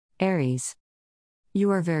Aries.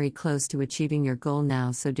 You are very close to achieving your goal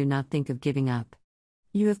now, so do not think of giving up.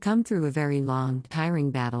 You have come through a very long,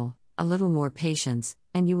 tiring battle, a little more patience,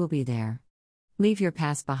 and you will be there. Leave your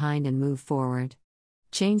past behind and move forward.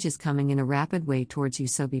 Change is coming in a rapid way towards you,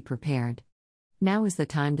 so be prepared. Now is the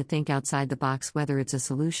time to think outside the box, whether it's a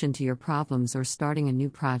solution to your problems or starting a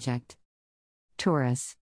new project.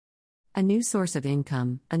 Taurus. A new source of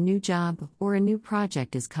income, a new job, or a new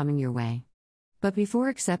project is coming your way. But before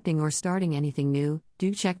accepting or starting anything new,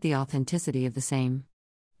 do check the authenticity of the same.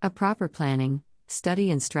 A proper planning, study,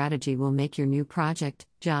 and strategy will make your new project,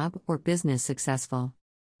 job, or business successful.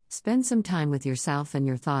 Spend some time with yourself and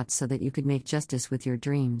your thoughts so that you could make justice with your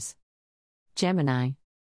dreams. Gemini.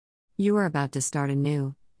 You are about to start a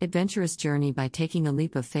new, adventurous journey by taking a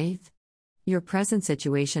leap of faith. Your present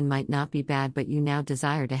situation might not be bad, but you now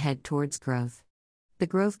desire to head towards growth. The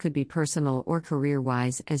growth could be personal or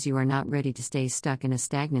career-wise, as you are not ready to stay stuck in a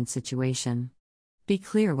stagnant situation. Be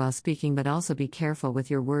clear while speaking, but also be careful with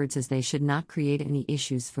your words, as they should not create any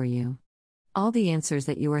issues for you. All the answers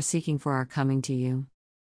that you are seeking for are coming to you.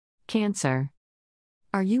 Cancer.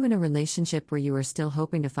 Are you in a relationship where you are still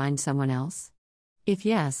hoping to find someone else? If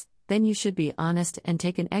yes, then you should be honest and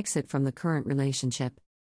take an exit from the current relationship.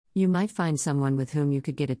 You might find someone with whom you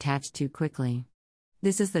could get attached to quickly.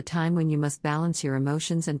 This is the time when you must balance your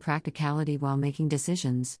emotions and practicality while making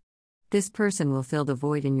decisions. This person will fill the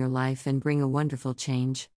void in your life and bring a wonderful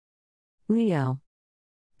change. Leo.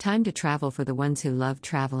 Time to travel for the ones who love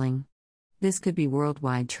traveling. This could be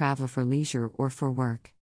worldwide travel for leisure or for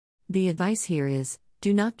work. The advice here is,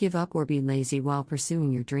 do not give up or be lazy while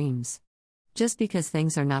pursuing your dreams. Just because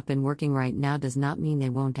things are not been working right now does not mean they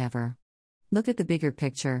won't ever. Look at the bigger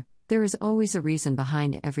picture. There is always a reason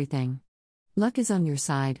behind everything. Luck is on your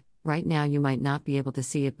side. Right now you might not be able to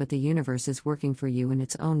see it, but the universe is working for you in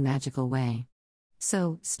its own magical way.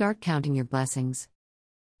 So, start counting your blessings.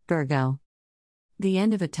 Virgo. The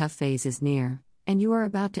end of a tough phase is near, and you are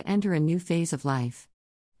about to enter a new phase of life.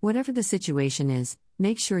 Whatever the situation is,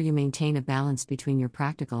 make sure you maintain a balance between your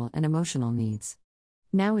practical and emotional needs.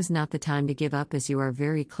 Now is not the time to give up, as you are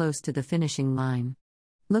very close to the finishing line.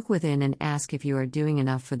 Look within and ask if you are doing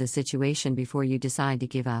enough for the situation before you decide to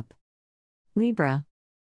give up. Libra.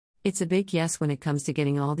 It's a big yes when it comes to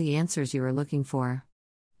getting all the answers you are looking for.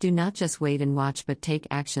 Do not just wait and watch, but take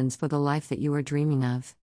actions for the life that you are dreaming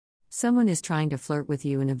of. Someone is trying to flirt with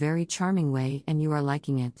you in a very charming way, and you are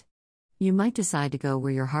liking it. You might decide to go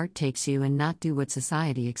where your heart takes you and not do what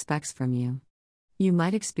society expects from you. You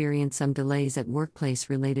might experience some delays at workplace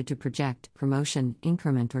related to project, promotion,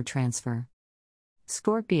 increment, or transfer.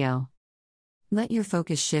 Scorpio. Let your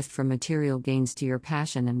focus shift from material gains to your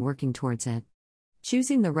passion and working towards it.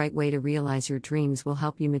 Choosing the right way to realize your dreams will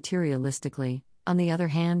help you materialistically. On the other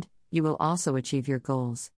hand, you will also achieve your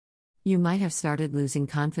goals. You might have started losing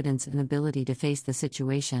confidence and ability to face the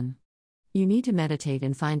situation. You need to meditate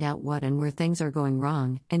and find out what and where things are going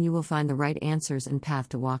wrong, and you will find the right answers and path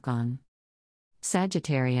to walk on.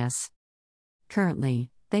 Sagittarius.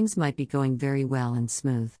 Currently, things might be going very well and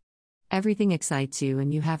smooth. Everything excites you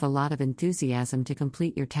and you have a lot of enthusiasm to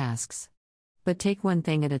complete your tasks. But take one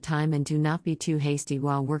thing at a time and do not be too hasty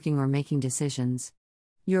while working or making decisions.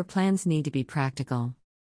 Your plans need to be practical.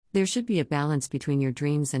 There should be a balance between your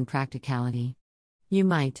dreams and practicality. You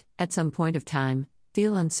might, at some point of time,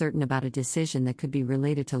 feel uncertain about a decision that could be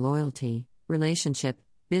related to loyalty, relationship,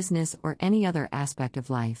 business, or any other aspect of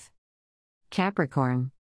life.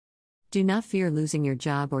 Capricorn. Do not fear losing your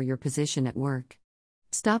job or your position at work.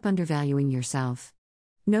 Stop undervaluing yourself.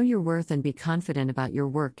 Know your worth and be confident about your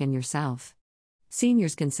work and yourself.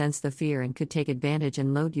 Seniors can sense the fear and could take advantage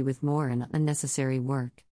and load you with more and unnecessary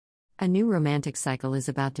work. A new romantic cycle is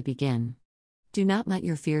about to begin. Do not let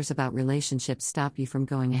your fears about relationships stop you from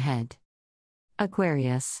going ahead.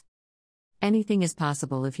 Aquarius. Anything is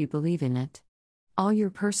possible if you believe in it. All your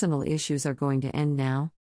personal issues are going to end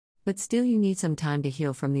now. But still you need some time to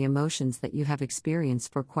heal from the emotions that you have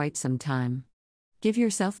experienced for quite some time. Give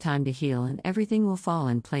yourself time to heal and everything will fall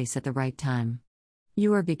in place at the right time.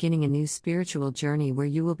 You are beginning a new spiritual journey where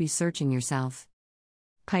you will be searching yourself.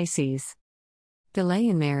 Pisces. Delay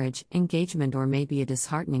in marriage, engagement, or maybe a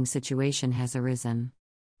disheartening situation has arisen.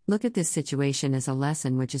 Look at this situation as a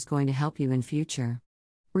lesson which is going to help you in future.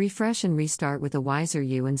 Refresh and restart with a wiser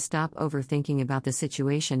you and stop overthinking about the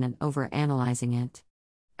situation and overanalyzing it.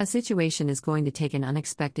 A situation is going to take an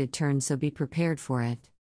unexpected turn, so be prepared for it.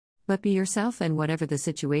 But be yourself, and whatever the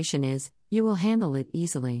situation is, you will handle it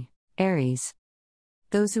easily. Aries.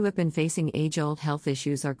 Those who have been facing age-old health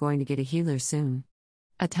issues are going to get a healer soon.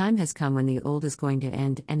 A time has come when the old is going to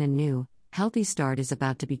end and a new, healthy start is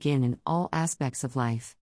about to begin in all aspects of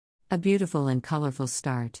life. A beautiful and colorful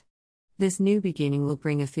start. This new beginning will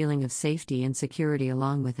bring a feeling of safety and security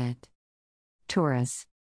along with it. Taurus.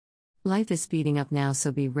 Life is speeding up now,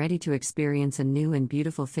 so be ready to experience a new and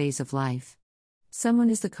beautiful phase of life. Someone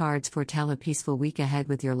is the cards foretell a peaceful week ahead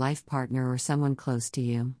with your life partner or someone close to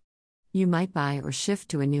you. You might buy or shift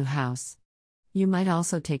to a new house. You might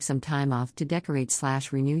also take some time off to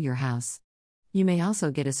decorate/renew your house. You may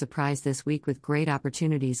also get a surprise this week with great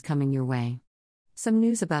opportunities coming your way. Some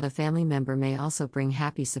news about a family member may also bring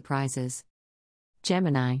happy surprises.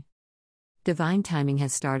 Gemini. Divine timing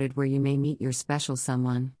has started where you may meet your special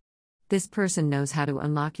someone. This person knows how to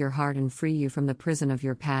unlock your heart and free you from the prison of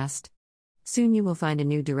your past. Soon you will find a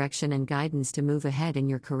new direction and guidance to move ahead in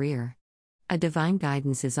your career. A divine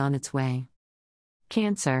guidance is on its way.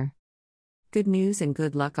 Cancer. Good news and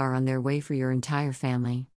good luck are on their way for your entire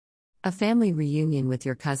family. A family reunion with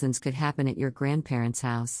your cousins could happen at your grandparents'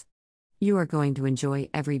 house. You are going to enjoy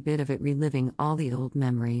every bit of it, reliving all the old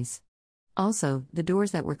memories. Also, the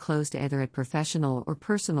doors that were closed either at professional or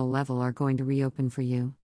personal level are going to reopen for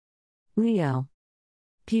you. Leo.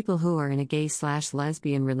 People who are in a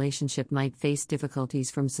gay/lesbian relationship might face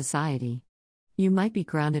difficulties from society. You might be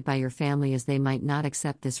grounded by your family as they might not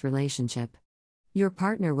accept this relationship. Your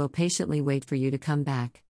partner will patiently wait for you to come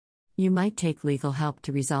back. You might take legal help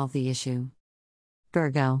to resolve the issue.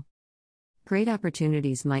 Virgo. Great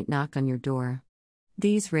opportunities might knock on your door.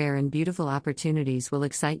 These rare and beautiful opportunities will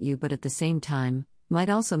excite you, but at the same time, might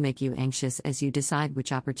also make you anxious as you decide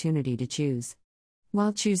which opportunity to choose.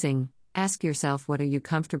 While choosing, ask yourself, what are you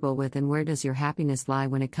comfortable with and where does your happiness lie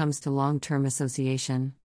when it comes to long-term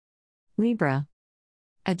association? Libra.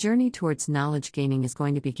 A journey towards knowledge gaining is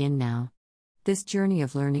going to begin now. This journey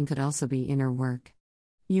of learning could also be inner work.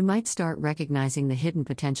 You might start recognizing the hidden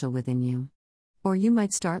potential within you. Or you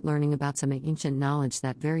might start learning about some ancient knowledge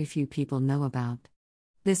that very few people know about.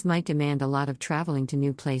 This might demand a lot of traveling to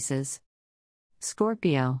new places.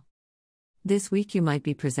 Scorpio. This week you might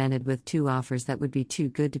be presented with 2 offers that would be too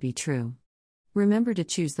good to be true. Remember to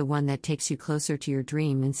choose the one that takes you closer to your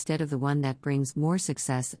dream instead of the one that brings more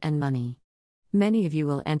success and money. Many of you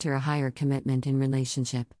will enter a higher commitment in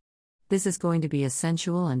relationship. This is going to be a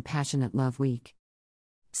sensual and passionate love week.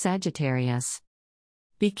 Sagittarius.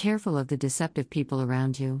 Be careful of the deceptive people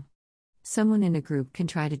around you. Someone in a group can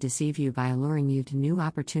try to deceive you by alluring you to new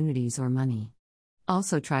opportunities or money.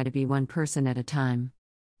 Also try to be one person at a time.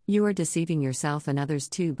 You are deceiving yourself and others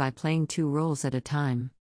too by playing 2 roles at a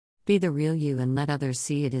time. Be the real you and let others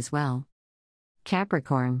see it as well.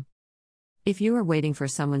 Capricorn. If you are waiting for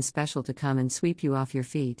someone special to come and sweep you off your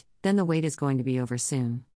feet, then the wait is going to be over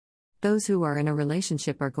soon. Those who are in a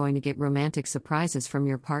relationship are going to get romantic surprises from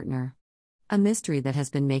your partner. A mystery that has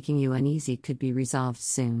been making you uneasy could be resolved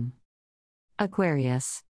soon.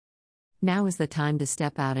 Aquarius. Now is the time to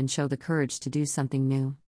step out and show the courage to do something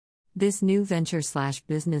new. This new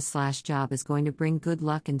venture/business/job is going to bring good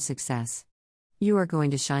luck and success. You are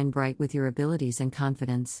going to shine bright with your abilities and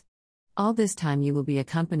confidence. All this time you will be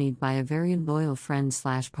accompanied by a very loyal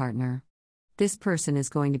friend/partner. This person is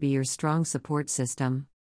going to be your strong support system.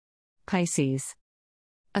 Pisces.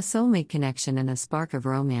 A soulmate connection and a spark of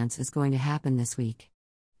romance is going to happen this week.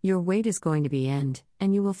 Your wait is going to be end,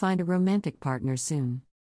 and you will find a romantic partner soon.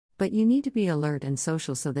 But you need to be alert and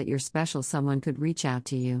social so that your special someone could reach out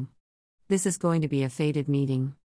to you. This is going to be a fated meeting.